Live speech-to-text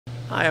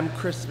Hi, I'm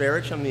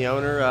Verich. I'm the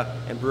owner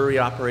and brewery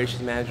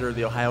operations manager of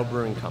the Ohio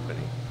Brewing Company.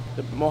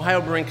 The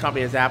Ohio Brewing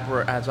Company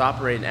has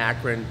operated in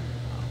Akron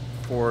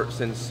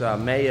since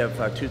May of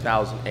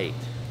 2008.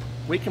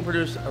 We can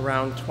produce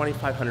around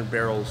 2,500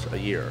 barrels a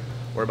year,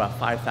 or about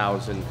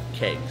 5,000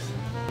 kegs.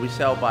 We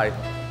sell by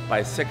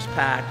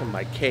six-pack and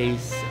by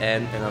case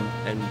and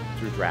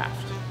through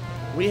draft.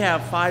 We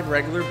have 5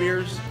 regular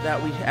beers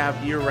that we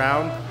have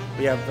year-round.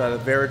 We have the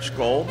Verich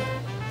Gold,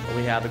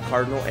 we have the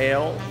Cardinal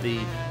Ale, the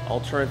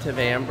Alternative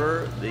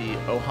Amber, the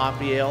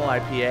Ohio Ale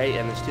IPA,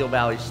 and the Steel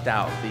Valley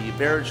Stout. The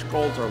Verich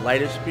Gold's our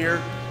lightest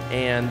beer,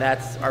 and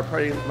that's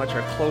pretty much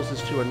our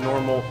closest to a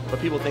normal,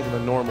 what people think of a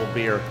normal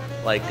beer,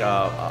 like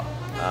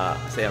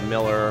say a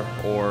Miller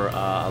or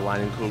a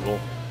Leinenkugel.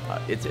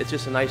 It's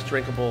just a nice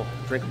drinkable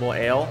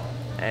ale,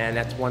 and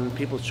that's won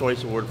People's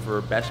Choice Award for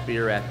best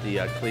beer at the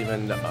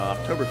Cleveland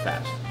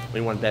Oktoberfest.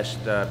 We won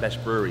best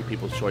brewery,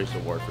 People's Choice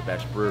Award for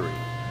best brewery.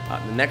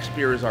 The next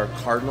beer is our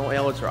Cardinal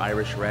Ale. It's our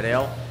Irish Red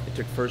Ale. It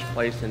took first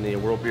place in the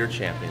World Beer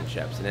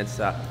Championships, and it's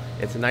a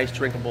nice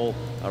drinkable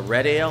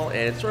red ale, and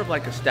it's sort of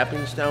like a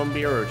stepping stone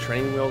beer or a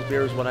training wheels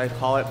beer is what I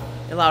call it.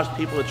 It allows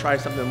people to try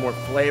something more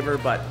flavor,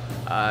 but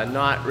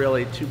not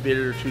really too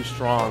bitter, too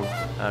strong,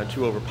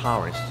 too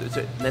overpowering.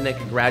 Then they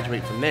can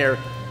graduate from there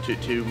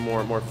to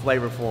more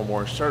flavorful,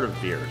 more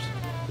assertive beers.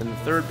 Then the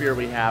third beer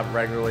we have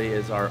regularly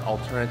is our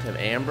Alternative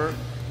Amber.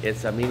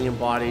 It's a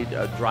medium-bodied,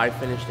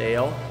 dry-finished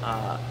ale.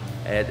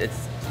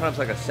 It's sometimes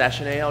like a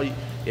session ale.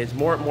 It's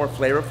more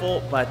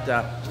flavorful, but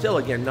still,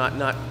 again,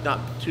 not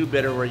too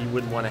bitter where you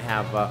wouldn't want to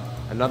have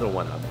another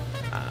one of them.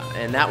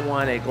 And that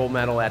won a gold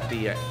medal at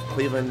the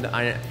Cleveland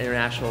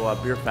International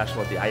Beer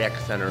Festival at the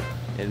IX Center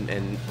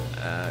in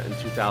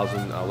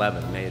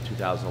 2011, May of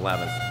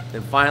 2011.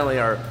 Then finally,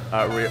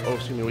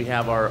 we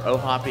have our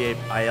Ohio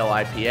Ale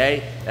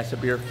IPA. That's a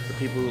beer for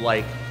people who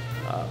like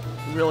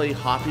really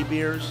hoppy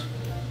beers,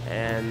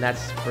 and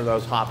that's for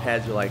those hop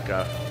heads who like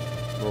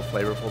more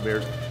flavorful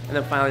beers. And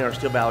then finally, our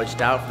Steel Valley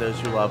Stout for those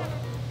who love,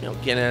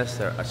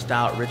 Guinness, a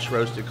stout, rich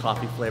roasted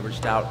coffee flavored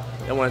stout.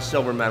 They won a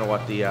silver medal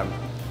at the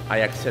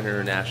IX Center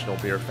International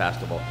Beer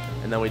Festival.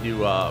 And then we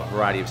do a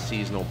variety of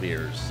seasonal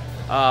beers.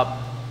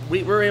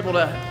 We were able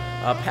to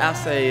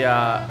pass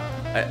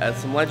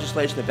some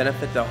legislation to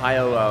benefit the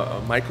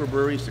Ohio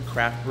microbreweries, the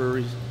craft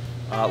breweries,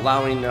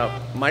 allowing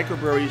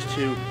microbreweries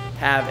to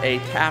have a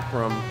tap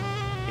room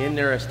in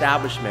their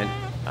establishment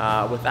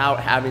without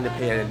having to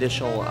pay an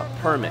additional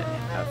permit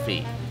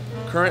fee.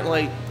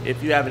 Currently,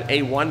 if you have an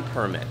A1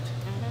 permit,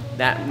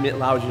 that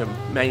allows you to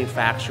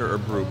manufacture or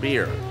brew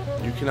beer.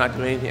 You cannot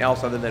do anything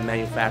else other than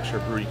manufacture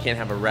or brew. You can't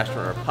have a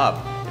restaurant or a pub.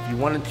 If you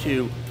wanted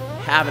to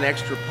have an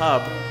extra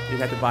pub, you'd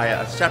have to buy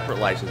a separate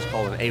license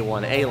called an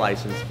A1A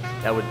license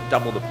that would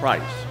double the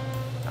price,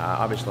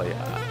 obviously.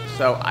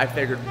 So I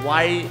figured,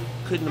 why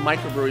couldn't the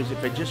microbreweries, if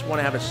they just want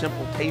to have a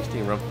simple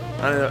tasting room,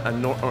 not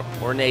an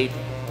ornate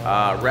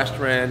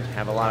restaurant,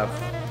 have a lot of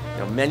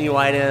menu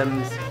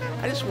items.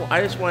 I just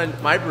wanted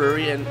my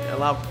brewery and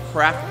allow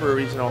craft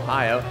breweries in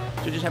Ohio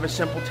to just have a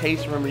simple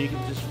tasting room where you can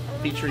just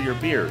feature your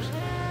beers,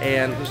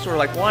 and it's sort of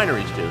like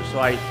wineries do. So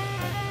I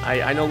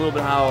know a little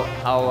bit how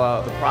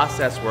the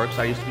process works.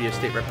 I used to be a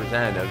state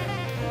representative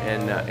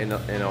in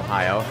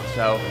Ohio,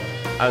 so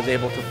I was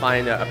able to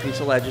find a piece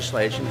of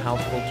legislation,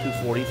 House Bill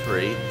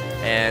 243,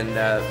 and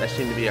that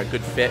seemed to be a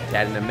good fit to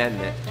add an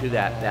amendment to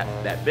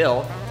that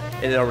bill.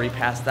 It already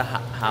passed the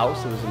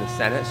House. It was in the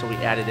Senate, so we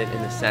added it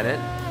in the Senate,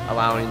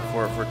 allowing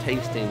for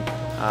tasting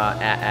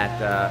at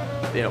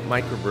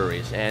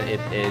microbreweries, and it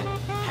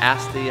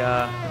passed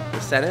the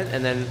Senate,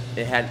 and then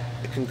it had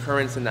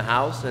concurrence in the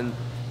House, and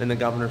then the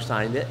governor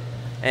signed it,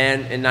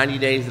 and in 90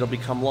 days it'll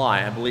become law.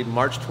 I believe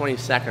March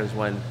 22nd is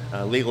when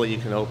legally you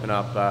can open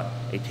up a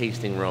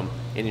tasting room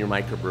in your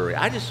microbrewery.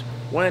 I just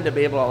wanted to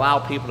be able to allow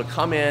people to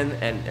come in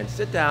and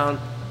sit down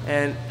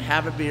and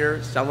have a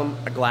beer, sell them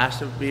a glass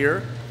of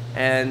beer,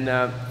 and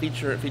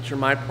feature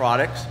my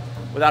products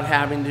without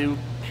having to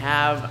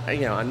have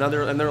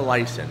another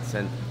license.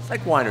 And it's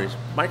like wineries.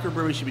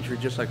 Microbreweries should be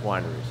treated just like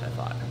wineries, I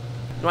thought.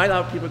 I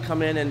allow people to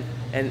come in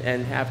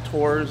and have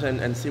tours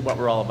and see what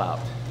we're all about.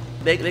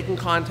 They can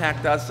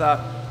contact us at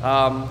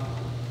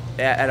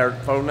our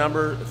phone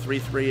number,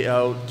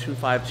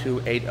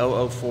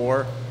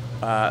 330-252-8004,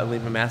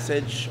 leave a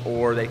message,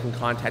 or they can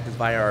contact us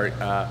via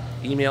our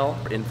email,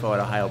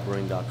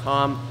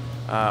 info@ohiobrewing.com.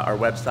 Our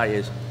website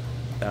is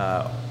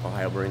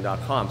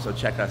ohiobrewing.com, so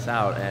check us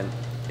out, and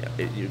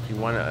if you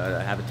want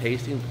to have a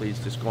tasting, please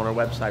just go on our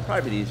website.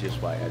 Probably the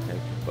easiest way, I think.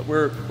 But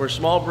we're a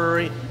small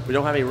brewery. We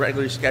don't have any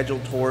regularly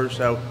scheduled tours,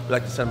 so we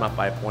like to set them up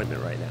by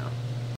appointment right now.